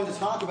to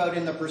talk about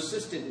in The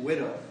Persistent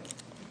Widow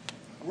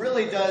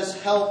really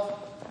does help,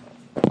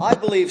 I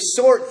believe,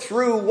 sort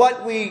through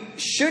what we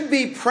should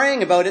be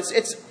praying about.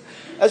 It's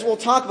as we'll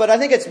talk about, I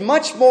think it's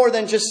much more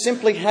than just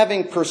simply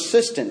having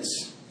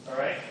persistence. All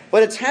right.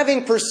 But it's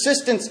having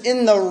persistence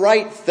in the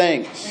right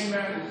things.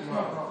 Amen.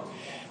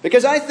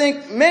 Because I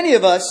think many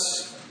of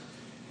us,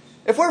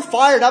 if we're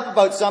fired up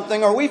about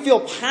something or we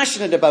feel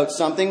passionate about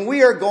something,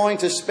 we are going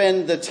to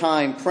spend the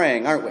time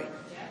praying, aren't we?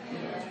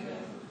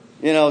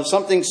 You know,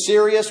 something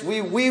serious,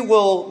 we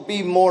will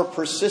be more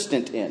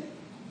persistent in.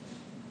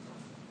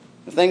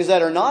 The things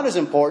that are not as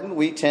important,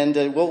 we tend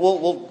to,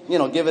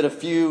 we'll give it a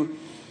few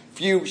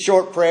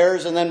short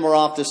prayers and then we're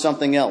off to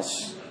something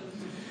else.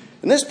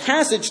 And this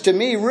passage to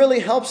me really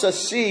helps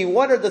us see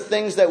what are the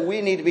things that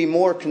we need to be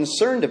more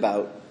concerned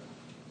about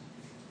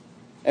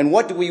and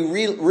what do we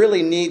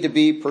really need to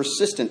be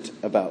persistent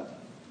about.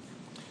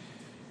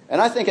 And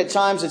I think at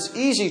times it's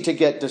easy to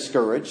get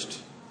discouraged.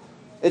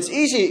 It's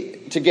easy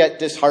to get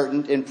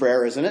disheartened in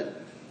prayer, isn't it?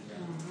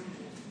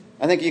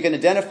 I think you can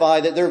identify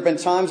that there have been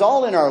times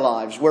all in our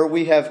lives where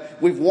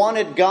we've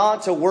wanted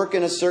God to work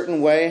in a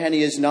certain way and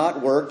He has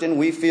not worked, and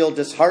we feel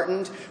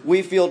disheartened,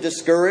 we feel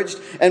discouraged.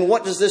 And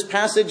what does this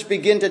passage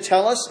begin to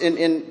tell us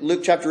in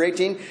Luke chapter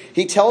 18?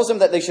 He tells them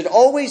that they should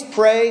always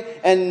pray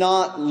and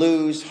not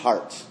lose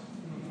heart.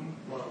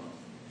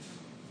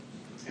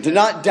 To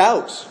not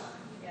doubt.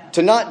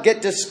 To not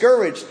get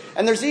discouraged.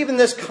 And there's even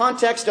this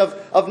context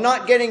of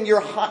not letting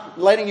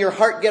your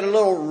heart get a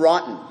little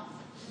rotten.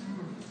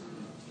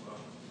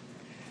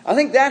 I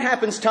think that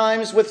happens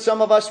times with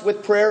some of us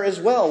with prayer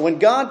as well. When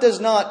God does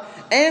not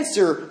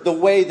answer the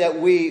way that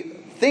we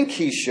think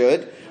He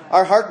should,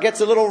 our heart gets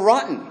a little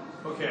rotten.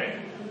 Okay.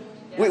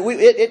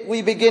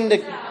 We begin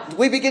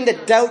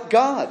to doubt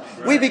God.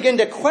 Right. We begin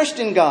to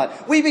question God.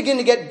 We begin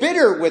to get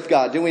bitter with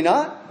God, do we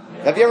not?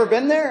 Yeah. Have you ever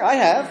been there? I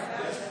have.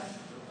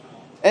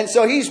 And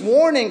so He's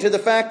warning to the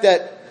fact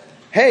that,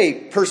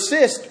 hey,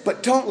 persist,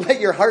 but don't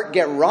let your heart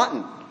get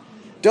rotten.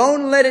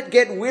 Don't let it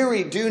get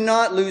weary. Do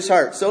not lose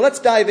heart. So let's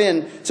dive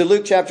in to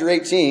Luke chapter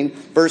 18,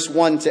 verse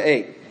 1 to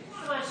 8.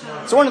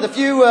 It's one of the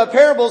few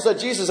parables that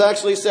Jesus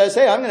actually says,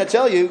 hey, I'm going to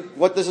tell you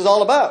what this is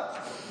all about.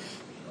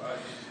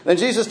 Then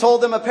Jesus told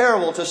them a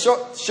parable to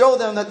show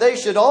them that they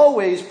should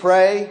always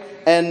pray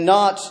and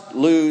not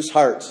lose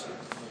heart.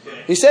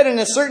 He said, in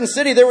a certain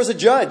city there was a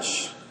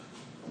judge.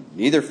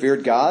 Neither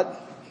feared God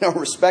nor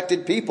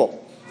respected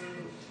people.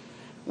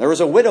 There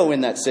was a widow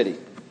in that city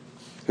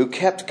who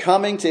kept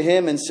coming to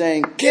him and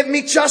saying, give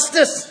me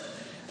justice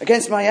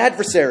against my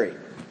adversary.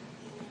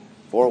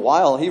 For a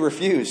while he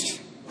refused.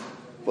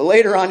 But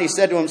later on he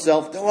said to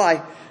himself, though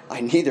I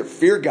neither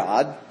fear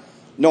God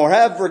nor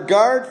have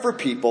regard for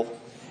people,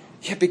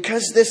 yet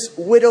because this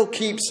widow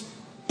keeps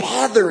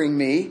bothering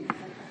me,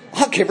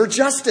 I'll give her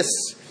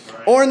justice.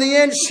 Or in the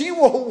end she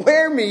will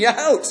wear me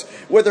out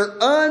with her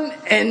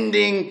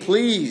unending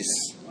pleas.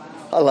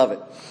 I love it.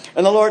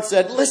 And the Lord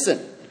said,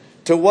 listen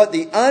to what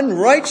the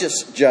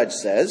unrighteous judge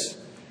says.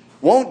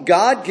 Won't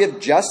God give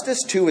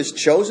justice to His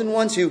chosen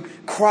ones who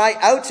cry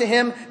out to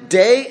Him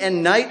day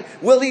and night?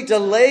 Will He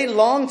delay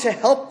long to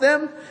help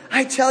them?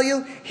 I tell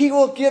you, He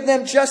will give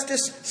them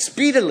justice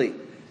speedily.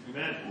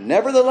 Amen.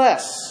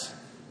 Nevertheless,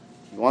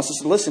 He wants us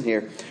to listen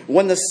here.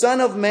 When the Son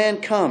of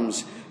Man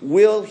comes,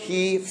 will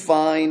He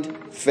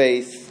find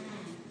faith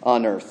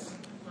on earth?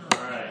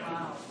 All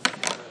right.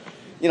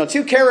 Wow.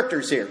 Two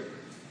characters here.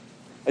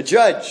 A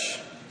judge.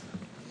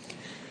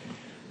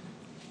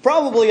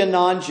 Probably a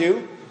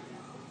non-Jew.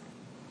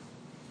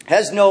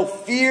 Has no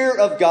fear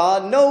of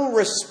God, no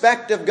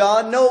respect of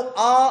God, no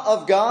awe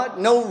of God,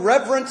 no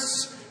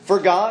reverence for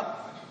God.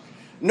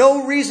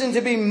 No reason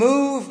to be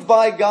moved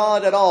by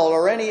God at all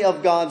or any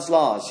of God's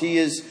laws. He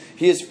is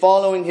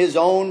following his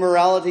own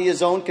morality,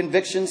 his own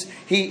convictions.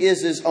 He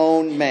is his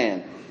own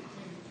man.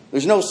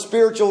 There's no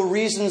spiritual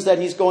reasons that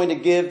he's going to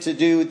give to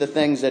do the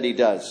things that he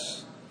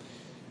does.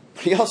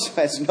 But he also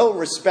has no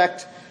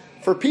respect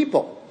for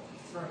people.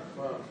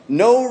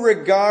 No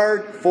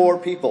regard for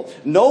people.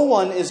 No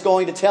one is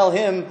going to tell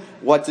him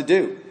what to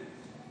do.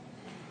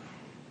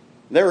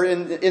 There were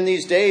in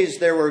these days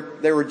there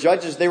were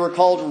judges. They were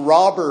called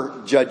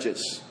robber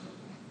judges,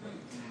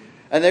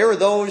 and they were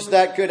those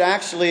that could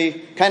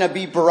actually kind of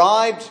be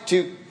bribed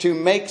to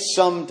make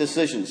some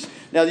decisions.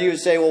 Now you would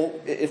say, well,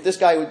 if this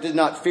guy did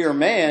not fear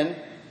man,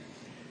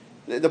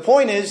 the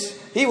point is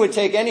he would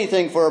take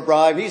anything for a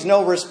bribe. He's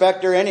no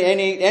respecter.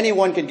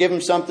 Anyone could give him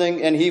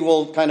something, and he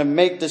will kind of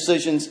make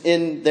decisions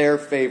in their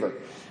favor.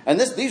 And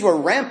these were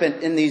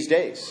rampant in these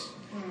days.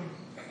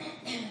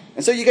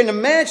 And so you can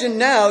imagine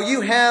now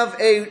you have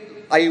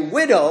a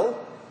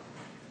widow,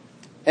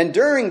 and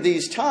during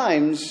these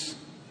times,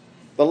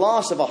 the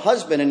loss of a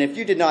husband, and if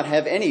you did not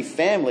have any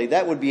family,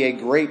 that would be a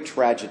great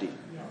tragedy.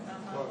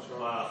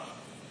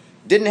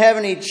 Didn't have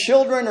any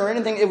children or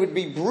anything, it would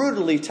be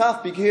brutally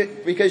tough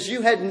because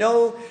you had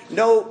no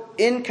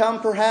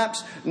income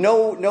perhaps,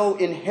 no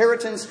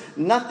inheritance,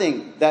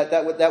 nothing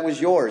that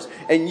was yours.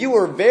 And you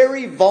were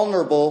very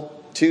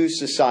vulnerable to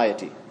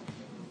society.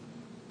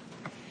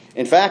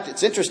 In fact,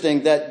 it's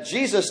interesting that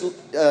Jesus,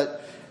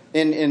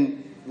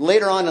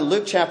 later on in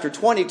Luke chapter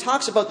 20,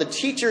 talks about the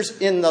teachers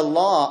in the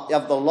law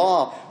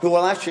who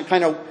will actually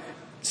kind of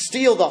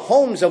steal the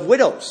homes of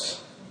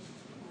widows.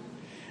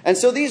 And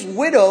so these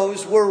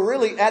widows were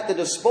really at the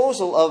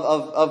disposal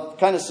of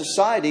kind of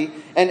society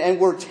and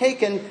were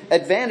taken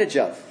advantage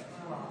of.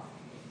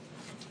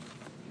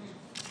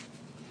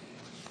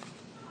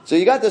 So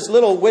you got this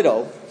little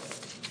widow.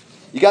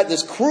 You got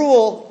this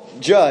cruel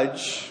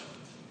judge.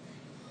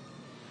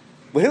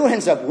 But who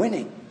ends up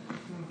winning?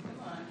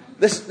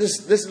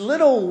 This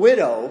little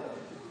widow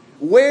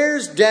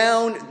wears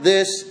down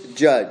this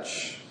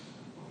judge.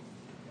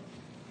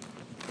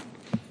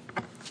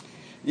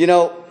 You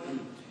know,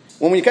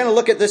 when we kind of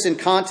look at this in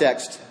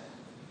context,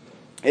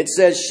 it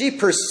says she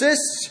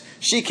persists,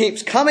 she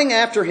keeps coming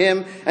after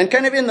him, and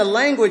kind of in the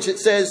language it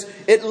says,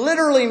 it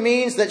literally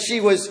means that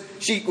she was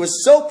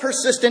so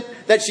persistent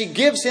that she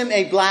gives him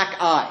a black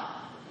eye.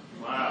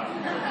 Wow.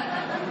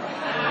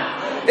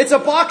 It's a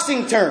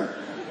boxing term.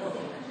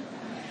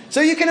 So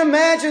you can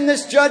imagine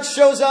this judge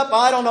shows up.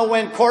 I don't know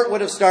when court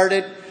would have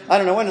started. I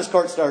don't know. When does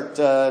court start,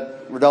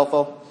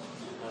 Rodolfo?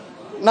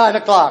 9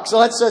 o'clock. So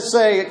let's just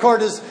say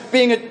court is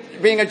being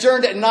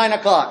adjourned at 9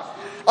 o'clock.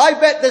 I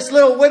bet this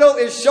little widow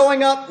is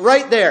showing up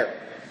right there.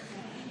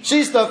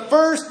 She's the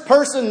first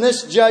person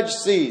this judge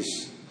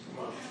sees.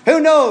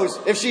 Who knows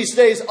if she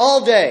stays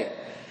all day.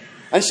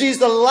 And she's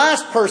the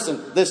last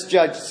person this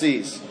judge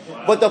sees.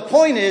 But the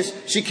point is,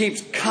 she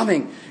keeps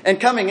coming and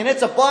coming. And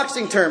it's a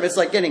boxing term. It's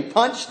like getting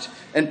punched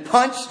and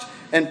punched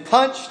and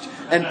punched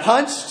and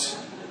punched.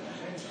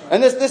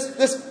 And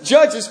this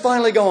judge is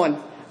finally going,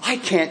 I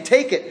can't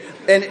take it.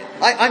 And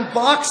I'm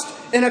boxed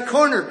in a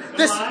corner.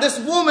 This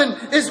woman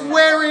is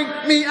wearing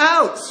me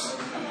out.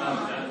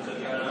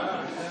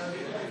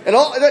 And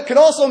that could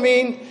also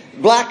mean,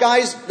 black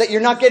eyes, that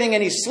you're not getting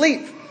any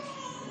sleep.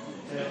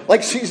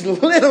 Like she's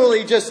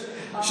literally just...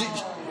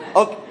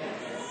 okay,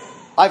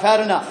 I've had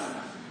enough.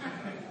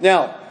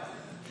 Now,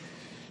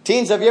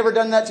 teens, have you ever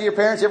done that to your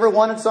parents? You ever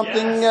wanted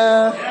something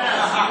and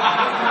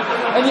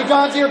you've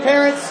gone to your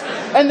parents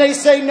and they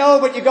say no,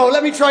 but you go,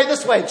 let me try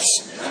this way.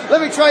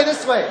 Let me try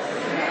this way.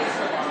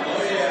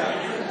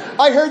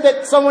 I heard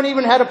that someone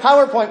even had a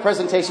PowerPoint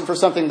presentation for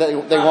something that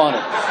they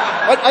wanted.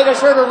 I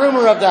just heard a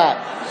rumor of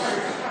that.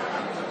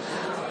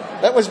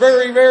 That was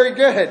very, very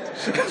good.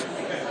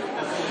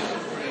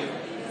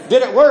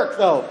 Did it work,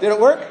 though? Did it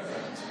work?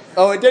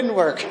 Oh, it didn't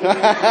work.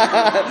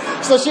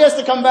 So she has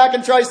to come back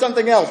and try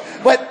something else.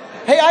 But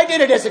hey, I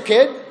did it as a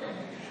kid.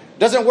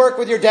 Doesn't work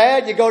with your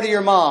dad, you go to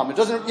your mom. It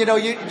doesn't,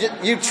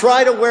 you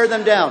try to wear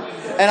them down.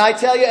 And I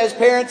tell you, as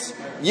parents,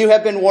 you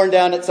have been worn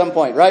down at some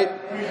point, right?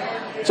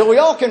 So we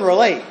all can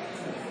relate.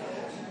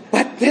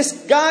 But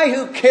this guy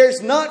who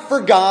cares not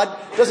for God,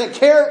 doesn't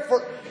care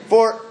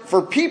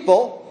for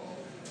people,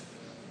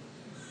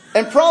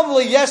 and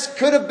probably, yes,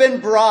 could have been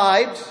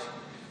bribed.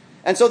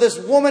 And so this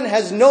woman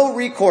has no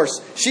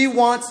recourse. She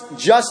wants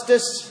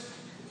justice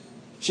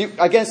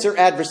against her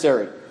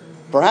adversary.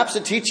 Perhaps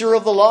a teacher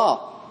of the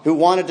law who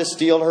wanted to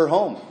steal her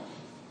home.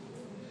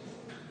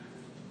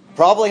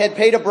 Probably had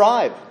paid a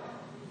bribe.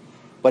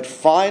 But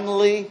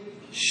finally,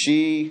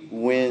 she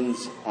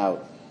wins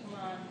out.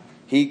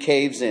 He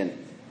caves in.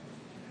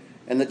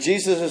 And at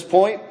Jesus'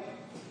 point,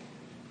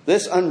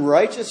 this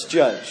unrighteous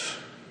judge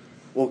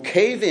will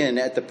cave in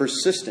at the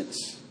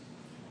persistence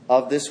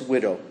of this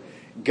widow.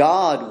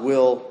 God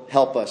will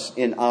help us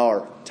in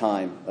our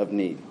time of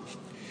need.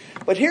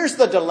 But here's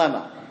the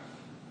dilemma.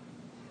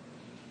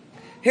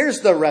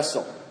 Here's the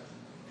wrestle.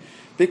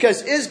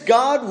 Because is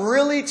God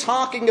really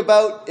talking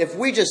about if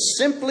we just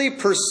simply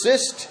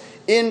persist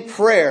in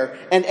prayer,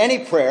 and any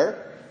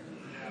prayer,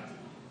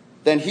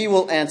 then He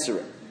will answer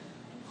it?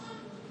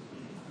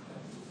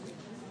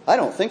 I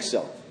don't think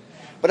so.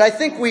 But I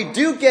think we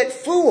do get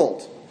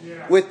fooled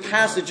with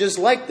passages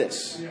like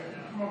this.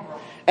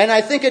 And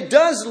I think it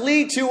does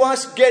lead to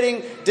us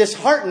getting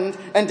disheartened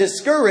and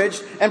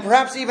discouraged and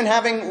perhaps even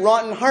having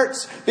rotten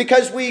hearts,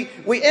 because we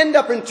end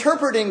up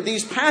interpreting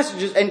these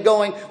passages and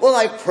going, well,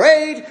 I've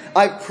prayed,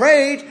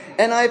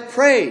 and I've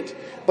prayed.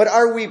 But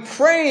are we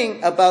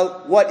praying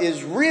about what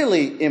is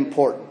really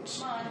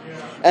important?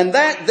 And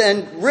that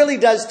then really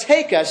does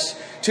take us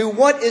to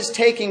what is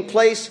taking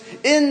place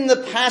in the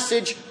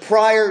passage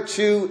prior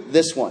to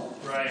this one.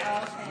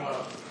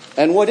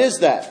 And what is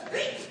that?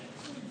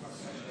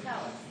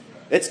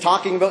 It's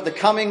talking about the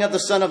coming of the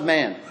Son of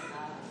Man.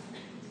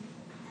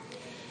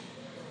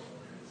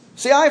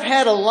 See, I've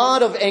had a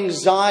lot of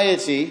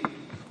anxiety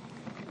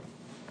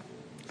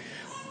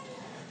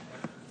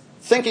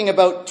thinking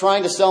about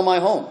trying to sell my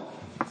home.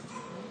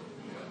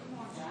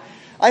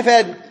 I've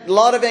had a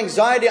lot of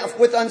anxiety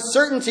with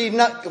uncertainty.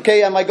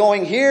 Am I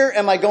going here?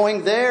 Am I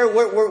going there?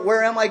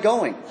 Where am I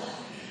going?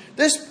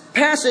 This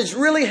passage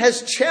really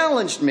has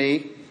challenged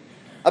me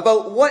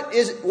about what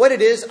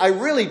it is I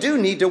really do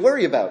need to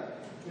worry about.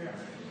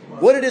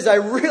 What it is I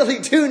really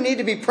do need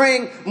to be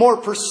praying more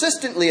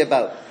persistently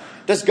about.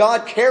 Does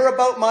God care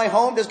about my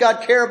home? Does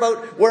God care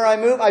about where I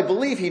move? I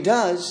believe He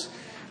does.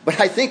 But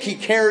I think he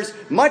cares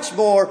much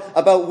more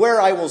about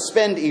where I will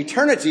spend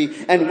eternity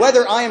and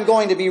whether I am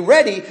going to be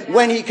ready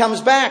when he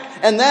comes back.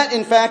 And that,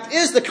 in fact,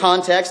 is the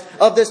context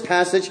of this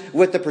passage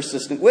with the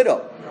persistent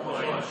widow.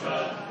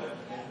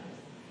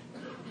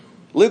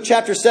 Luke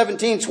chapter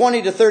 17,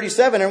 20 to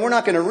 37, and we're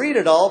not going to read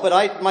it all,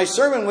 but my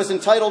sermon was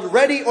entitled,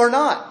 Ready or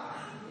Not?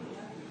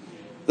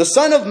 The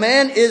Son of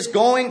Man is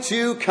going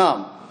to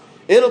come.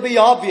 It'll be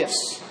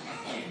obvious.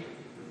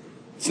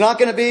 It's not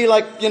going to be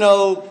like,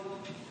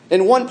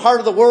 in one part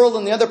of the world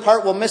and the other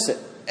part will miss it.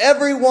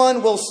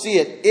 Everyone will see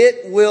it.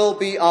 It will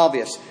be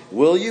obvious.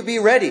 Will you be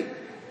ready?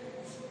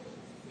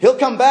 He'll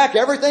come back.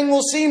 Everything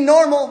will seem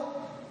normal.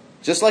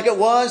 Just like it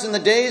was in the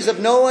days of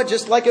Noah,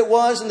 just like it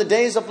was in the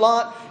days of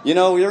Lot.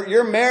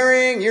 You're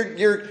marrying,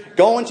 you're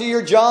going to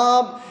your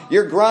job,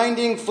 you're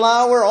grinding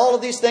flour. All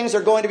of these things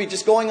are going to be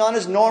just going on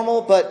as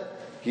normal, but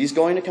he's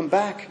going to come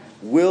back.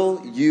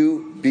 Will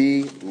you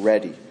be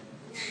ready?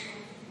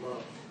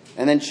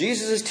 And then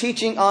Jesus'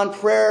 teaching on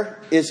prayer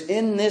is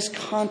in this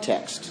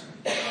context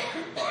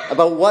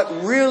about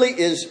what really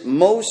is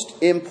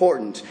most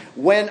important.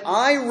 When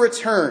I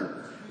return,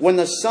 when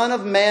the Son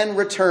of Man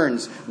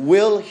returns,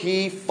 will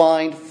he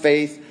find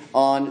faith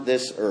on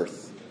this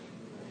earth?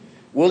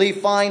 Will he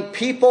find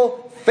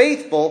people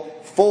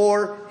faithful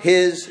for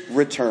his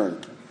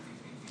return?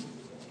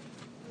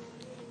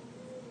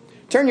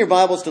 Turn your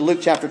Bibles to Luke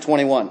chapter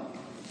 21.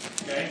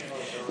 I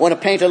want to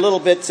paint a little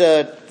bit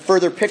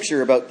further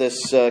picture about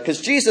this, because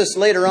Jesus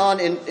later on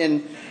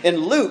in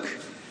Luke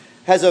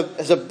has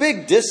a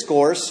big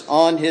discourse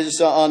on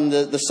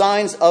the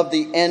signs of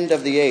the end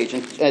of the age.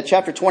 In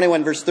chapter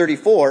 21, verse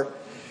 34,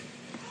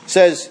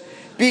 says,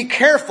 "Be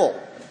careful,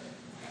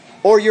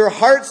 or your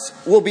hearts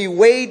will be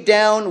weighed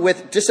down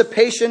with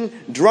dissipation,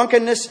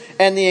 drunkenness,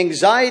 and the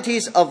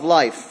anxieties of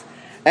life.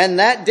 And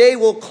that day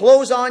will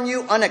close on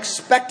you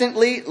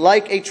unexpectedly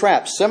like a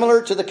trap,"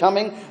 similar to the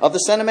coming of the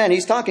Son of Man.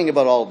 He's talking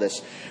about all of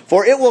this.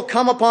 "For it will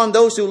come upon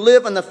those who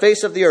live on the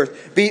face of the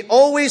earth. Be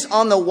always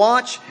on the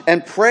watch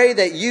and pray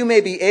that you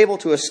may be able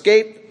to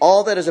escape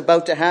all that is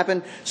about to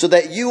happen, so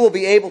that you will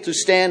be able to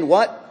stand"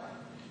 what?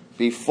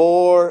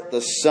 "Before the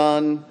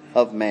Son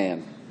of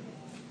Man."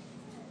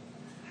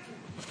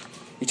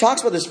 He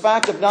talks about this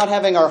fact of not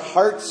having our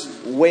hearts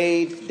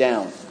weighed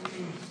down.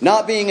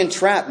 Not being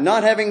entrapped,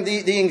 not having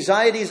the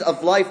anxieties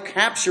of life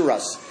capture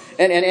us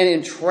and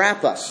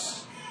entrap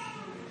us.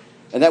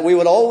 And that we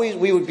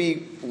would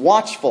be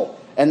watchful,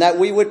 and that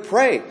we would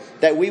pray,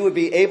 that we would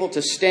be able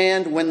to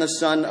stand when the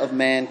Son of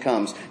Man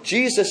comes.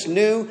 Jesus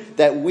knew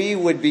that we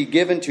would be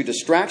given to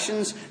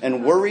distractions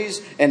and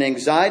worries and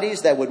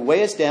anxieties that would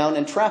weigh us down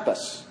and trap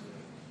us.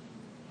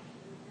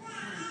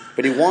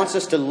 But he wants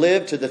us to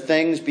live to the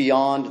things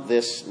beyond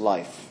this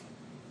life.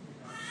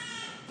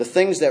 The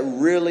things that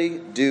really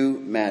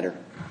do matter.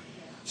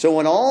 So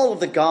in all of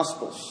the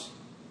Gospels,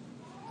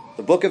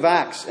 the book of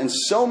Acts, and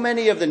so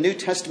many of the New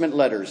Testament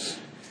letters,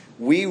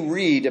 we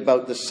read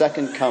about the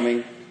second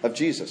coming of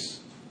Jesus.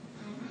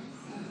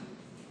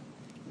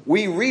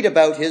 We read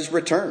about his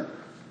return.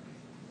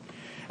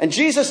 And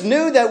Jesus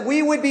knew that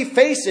we would be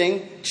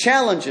facing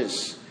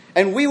challenges.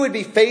 And we would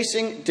be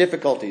facing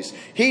difficulties.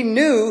 He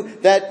knew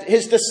that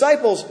his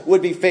disciples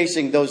would be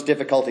facing those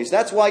difficulties.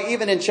 That's why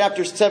even in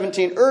chapter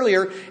 17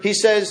 earlier, he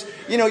says,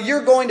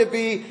 you're going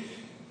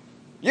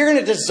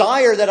to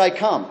desire that I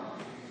come.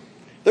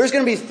 There's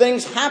going to be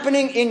things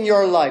happening in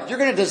your life. You're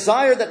going to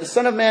desire that the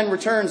Son of Man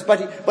returns,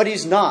 but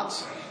he's not.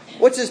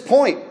 What's his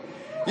point?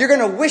 You're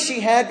going to wish he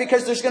had,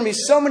 because there's going to be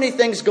so many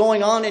things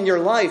going on in your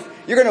life.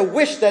 You're going to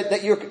wish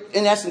that you're,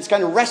 in essence,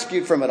 kind of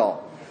rescued from it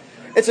all.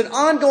 It's an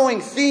ongoing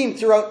theme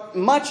throughout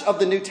much of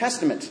the New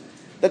Testament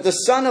that the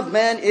Son of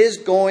Man is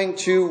going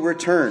to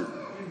return.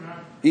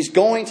 He's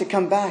going to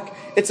come back.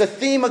 It's a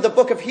theme of the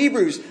book of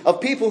Hebrews,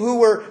 of people who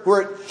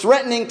were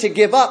threatening to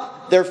give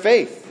up their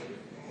faith.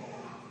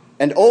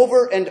 And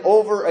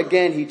over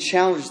again, he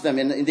challenged them.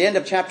 In the end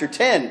of chapter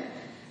 10,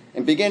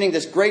 and beginning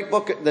this great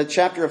book, the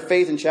chapter of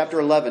faith in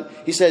chapter 11,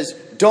 he says,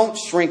 don't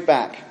shrink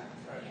back.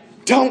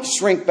 Don't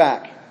shrink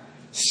back.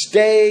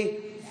 Stay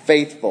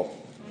faithful.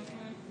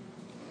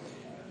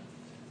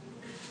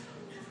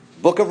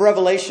 Book of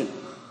Revelation,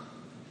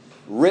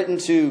 written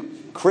to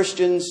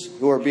Christians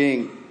who are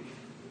being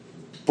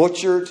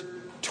butchered,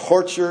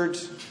 tortured,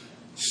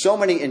 so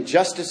many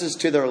injustices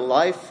to their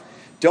life.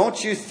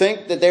 Don't you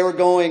think that they were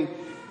going,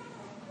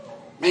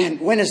 man,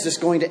 when is this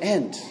going to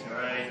end?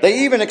 Right. They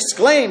even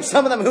exclaimed,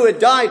 some of them who had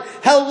died,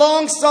 "How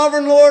long,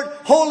 sovereign Lord,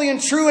 holy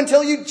and true,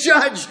 until you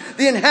judge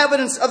the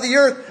inhabitants of the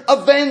earth,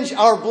 avenge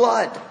our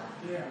blood?"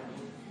 Yeah.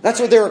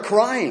 That's what they were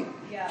crying.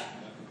 Yeah.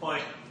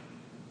 Point.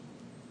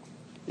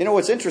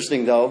 What's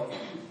interesting, though,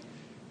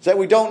 is that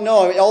we don't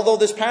know. Although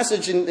this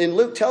passage in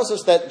Luke tells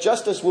us that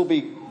justice will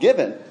be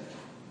given,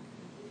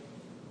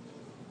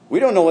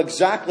 we don't know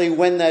exactly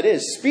when that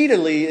is.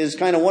 Speedily is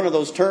kind of one of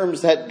those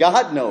terms that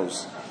God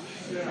knows.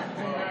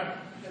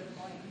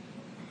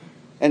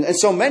 And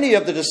so many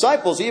of the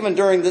disciples, even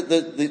during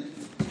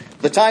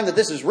the time that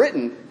this is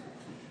written,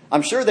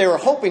 I'm sure they were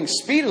hoping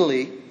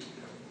speedily,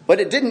 but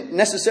it didn't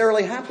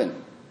necessarily happen.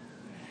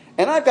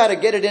 And I've got to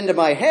get it into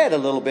my head a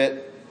little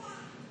bit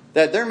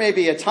that there may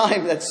be a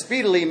time that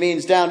speedily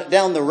means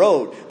down the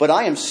road, but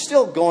I am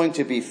still going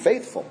to be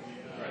faithful.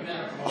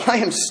 I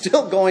am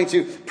still going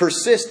to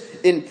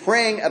persist in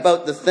praying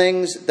about the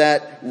things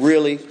that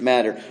really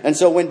matter. And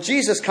so when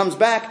Jesus comes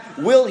back,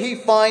 will he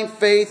find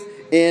faith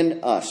in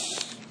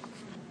us?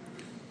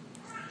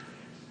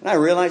 And I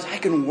realize I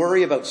can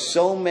worry about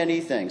so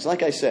many things.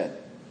 Like I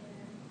said,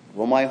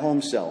 will my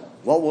home sell?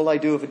 What will I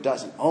do if it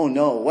doesn't? Oh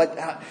no! What?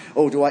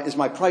 Is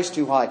my price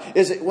too high?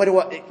 Is it? What do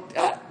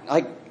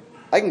I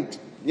can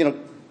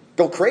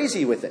go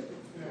crazy with it.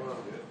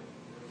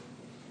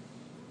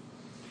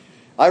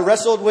 I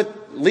wrestled with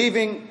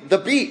leaving the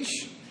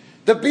beach.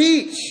 The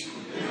beach.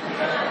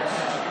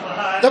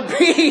 The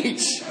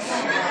beach.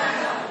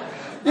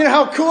 You know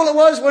how cool it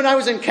was when I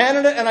was in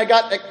Canada and I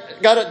got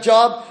a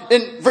job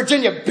in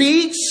Virginia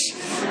Beach?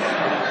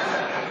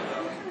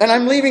 And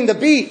I'm leaving the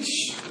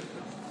beach.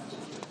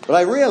 But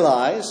I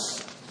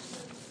realize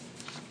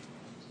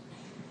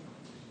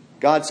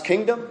God's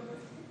kingdom,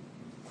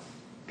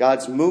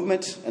 God's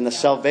movement, and the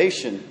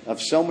salvation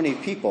of so many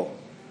people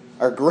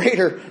are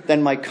greater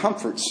than my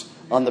comforts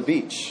on the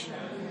beach.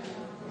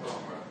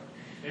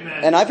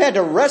 Amen. And I've had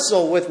to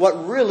wrestle with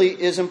what really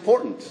is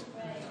important.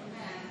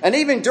 And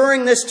even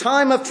during this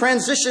time of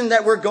transition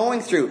that we're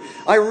going through,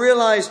 I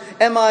realize,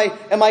 am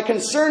I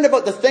concerned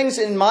about the things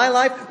in my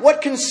life?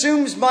 What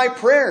consumes my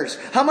prayers?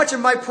 How much of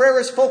my prayer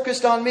is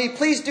focused on me?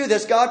 Please do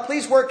this, God.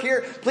 Please work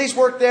here. Please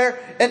work there.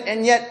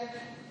 And yet,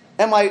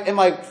 am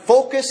I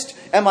focused?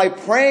 Am I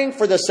praying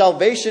for the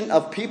salvation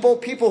of people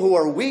who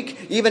are weak,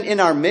 even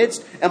in our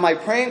midst? Am I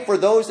praying for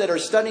those that are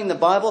studying the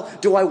Bible?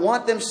 Do I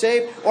want them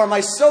saved? Or am I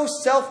so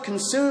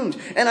self-consumed?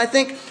 And I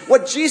think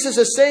what Jesus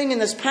is saying in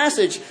this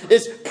passage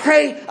is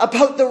pray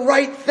about the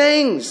right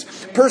things.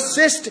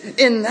 Persist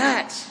in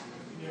that.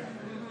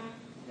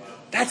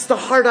 That's the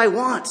heart I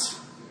want.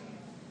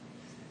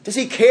 Does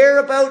he care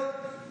about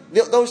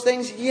those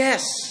things?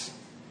 Yes.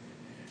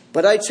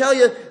 But I tell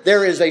you,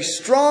 there is a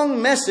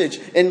strong message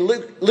in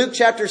Luke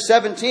chapter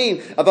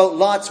 17 about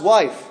Lot's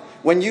wife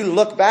when you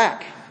look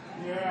back.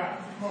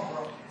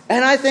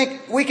 And I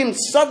think we can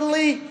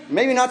suddenly,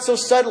 maybe not so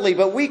subtly,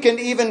 but we can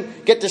even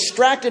get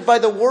distracted by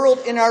the world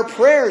in our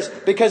prayers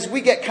because we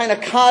get kind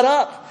of caught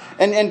up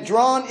and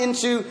drawn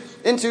into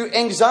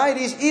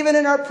anxieties even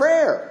in our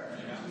prayer.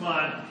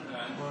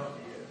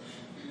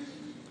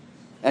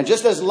 And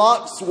just as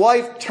Lot's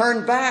wife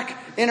turned back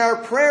in our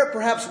prayer,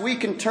 perhaps we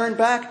can turn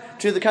back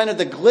to the kind of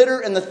the glitter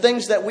and the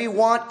things that we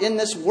want in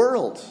this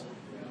world.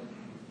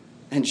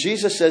 And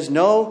Jesus says,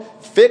 no,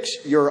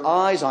 fix your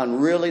eyes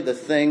on really the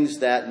things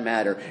that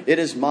matter. It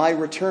is my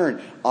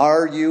return.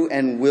 Are you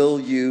and will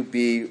you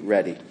be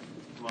ready?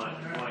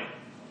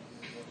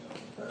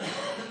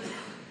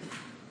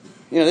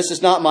 You know, this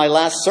is not my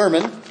last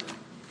sermon.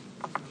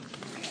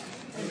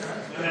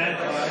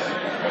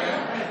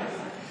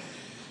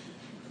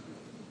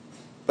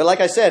 But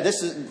like I said,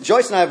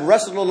 Joyce and I have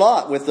wrestled a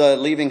lot with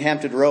leaving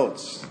Hampton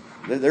Roads.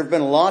 There have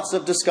been lots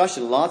of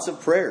discussion, lots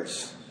of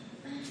prayers.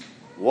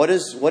 What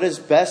is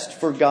best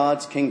for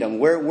God's kingdom?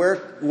 Where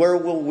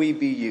will we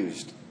be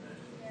used?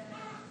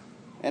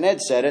 And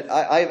Ed said it.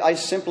 I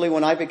simply,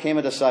 when I became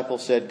a disciple,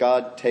 said,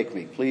 God, take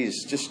me.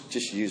 Please,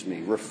 just use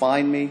me.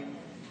 Refine me.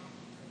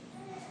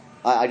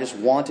 I just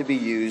want to be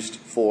used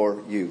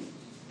for you.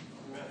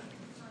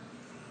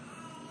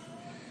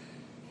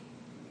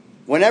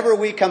 Whenever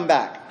we come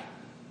back,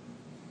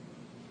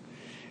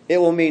 it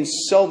will mean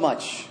so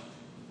much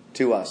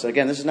to us.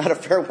 Again, this is not a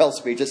farewell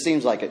speech. It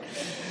seems like it.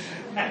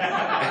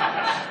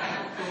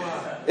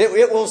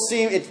 It will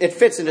seem, it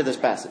fits into this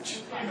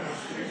passage.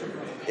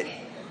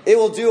 It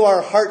will do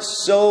our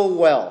hearts so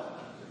well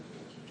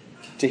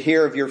to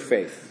hear of your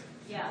faith.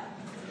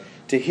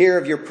 To hear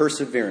of your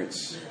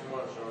perseverance.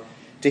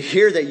 To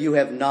hear that you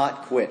have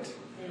not quit.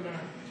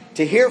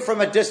 To hear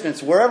from a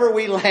distance, wherever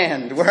we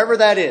land, wherever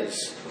that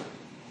is.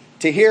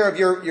 To hear of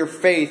your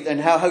faith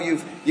and how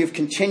you've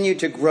continued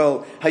to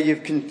grow, how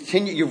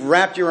you've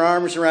wrapped your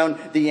arms around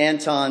the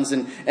Antons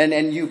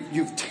and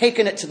you've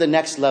taken it to the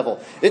next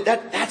level.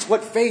 That's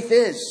what faith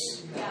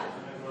is.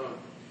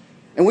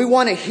 And we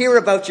want to hear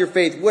about your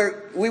faith.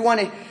 We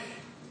want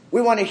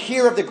to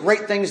hear of the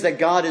great things that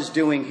God is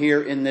doing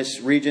here in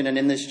this region and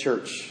in this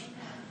church.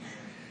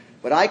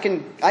 But I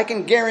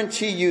can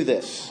guarantee you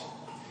this.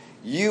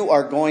 You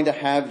are going to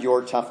have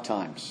your tough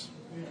times.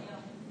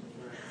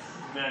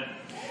 Amen.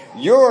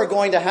 You're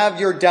going to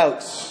have your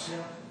doubts.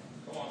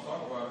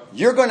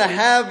 You're going to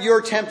have your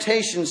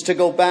temptations to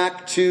go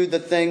back to the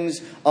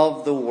things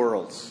of the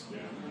world.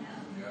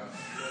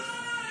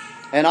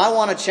 And I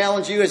want to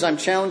challenge you, as I'm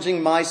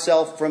challenging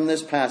myself from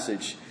this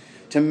passage,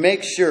 to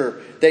make sure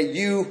that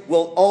you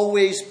will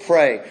always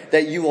pray,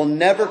 that you will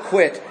never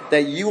quit,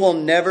 that you will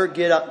never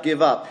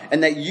give up,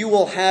 and that you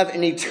will have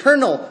an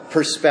eternal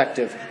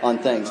perspective on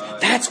things.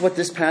 That's what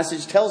this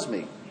passage tells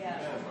me.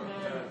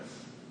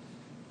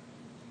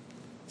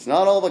 It's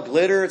not all the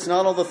glitter, it's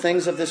not all the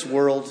things of this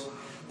world,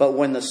 but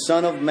when the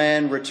Son of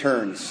Man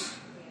returns,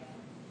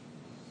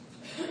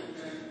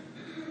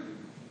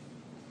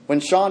 when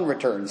Sean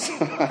returns.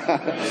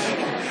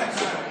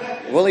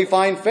 Will he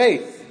find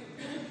faith?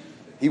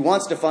 He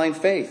wants to find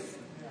faith.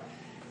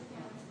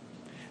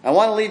 I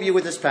want to leave you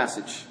with this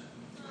passage.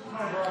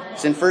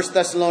 It's in 1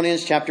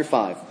 Thessalonians chapter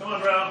 5. Come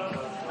on, bro.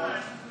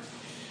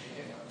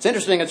 It's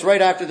interesting. It's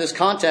right after this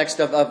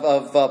context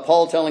of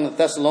Paul telling the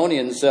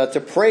Thessalonians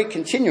to pray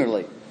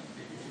continually.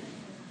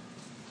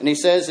 And he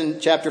says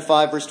in chapter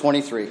 5, verse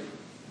 23,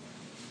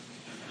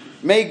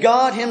 "May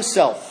God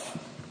himself,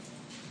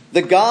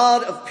 the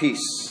God of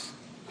peace,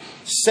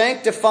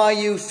 sanctify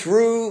you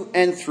through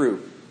and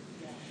through.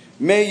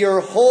 May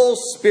your whole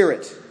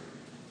spirit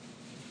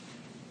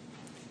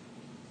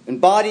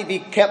and body be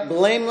kept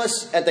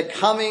blameless at the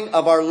coming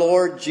of our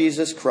Lord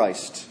Jesus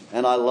Christ."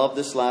 And I love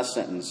this last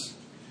sentence.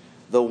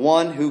 "The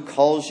one who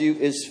calls you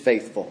is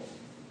faithful,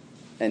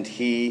 and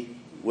he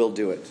will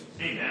do it."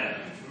 Amen.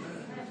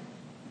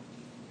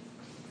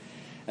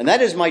 And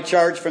that is my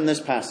charge from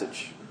this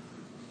passage.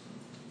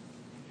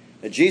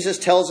 That Jesus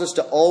tells us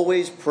to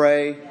always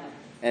pray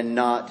and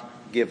not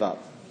give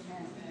up.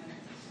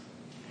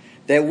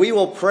 That we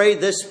will pray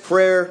this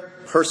prayer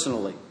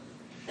personally.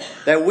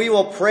 That we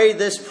will pray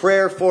this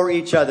prayer for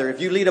each other.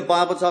 If you lead a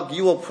Bible talk,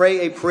 you will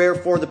pray a prayer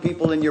for the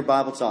people in your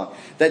Bible talk.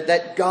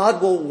 That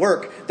God will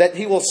work. That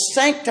He will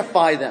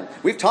sanctify them.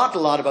 We've talked a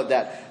lot about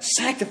that.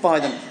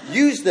 Sanctify them.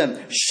 Use them.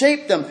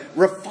 Shape them.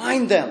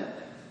 Refine them.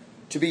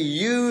 To be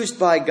used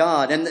by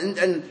God.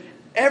 And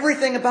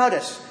everything about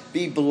us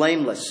be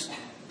blameless.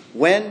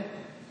 When?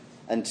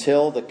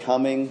 Until the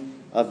coming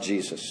of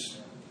Jesus.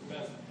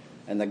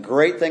 And the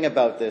great thing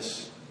about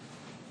this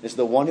is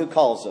the one who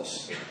calls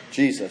us,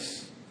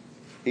 Jesus,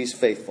 He's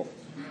faithful.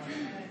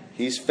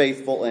 He's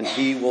faithful and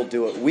He will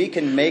do it. We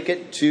can make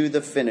it to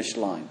the finish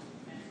line.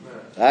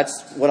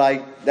 That's what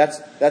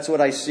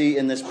I see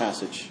in this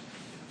passage.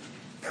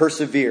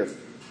 Persevere.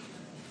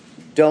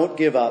 Don't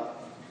give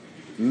up.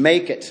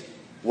 Make it.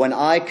 When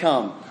I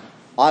come,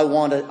 I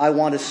want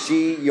to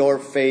see your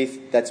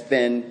faith that's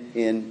been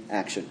in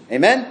action.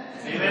 Amen?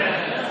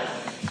 Amen.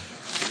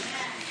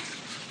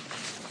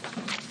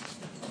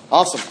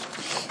 Awesome.